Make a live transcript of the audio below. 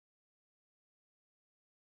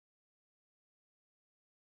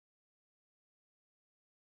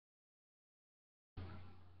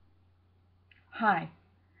Hi,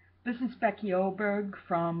 this is Becky Oberg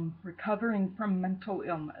from Recovering from Mental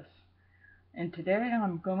Illness, and today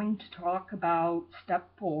I'm going to talk about Step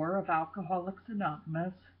 4 of Alcoholics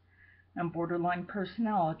Anonymous and borderline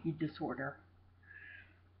personality disorder.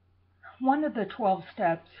 One of the 12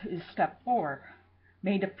 steps is Step 4,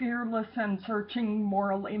 made a fearless and searching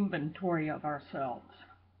moral inventory of ourselves.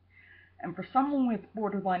 And for someone with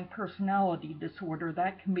borderline personality disorder,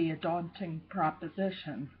 that can be a daunting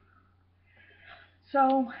proposition.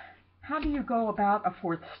 So, how do you go about a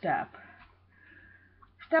fourth step?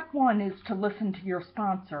 Step 1 is to listen to your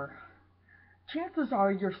sponsor. Chances are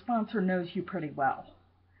your sponsor knows you pretty well.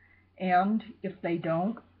 And if they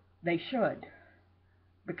don't, they should.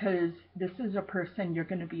 Because this is a person you're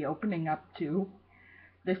going to be opening up to.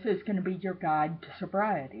 This is going to be your guide to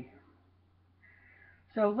sobriety.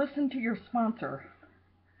 So listen to your sponsor.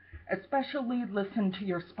 Especially listen to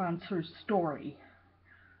your sponsor's story.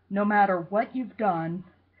 No matter what you've done,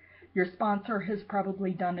 your sponsor has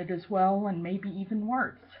probably done it as well, and maybe even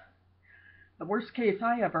worse. The worst case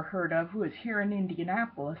I ever heard of was here in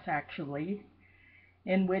Indianapolis, actually,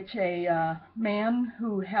 in which a man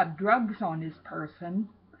who had drugs on his person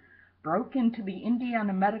broke into the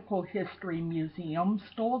Indiana Medical History Museum,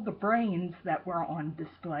 stole the brains that were on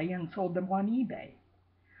display, and sold them on eBay.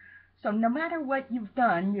 So no matter what you've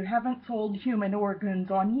done, you haven't sold human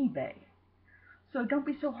organs on eBay. So don't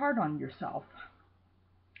be so hard on yourself.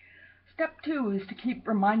 Step 2 is to keep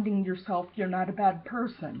reminding yourself you're not a bad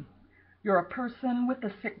person. You're a person with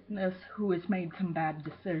a sickness who has made some bad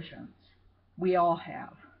decisions. We all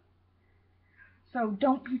have. So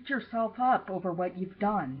don't beat yourself up over what you've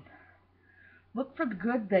done. Look for the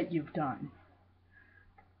good that you've done.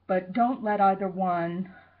 But don't let either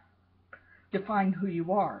one define who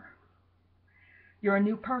you are. You're a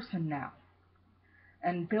new person now.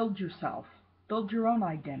 And build yourself. Build your own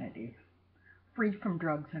identity. Free from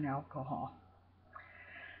drugs and alcohol.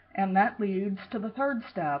 And that leads to the third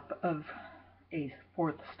step of a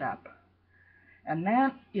fourth step. And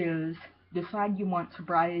that is decide you want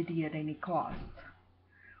sobriety at any cost.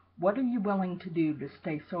 What are you willing to do to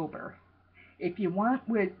stay sober? If you want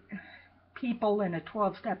what people in a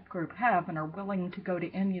 12-step group have and are willing to go to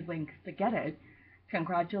any length to get it,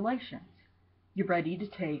 congratulations. You're ready to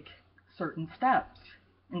take certain steps,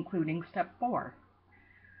 including Step 4.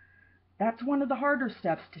 That's one of the harder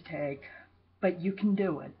steps to take, but you can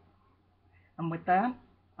do it. And with that,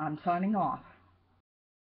 I'm signing off.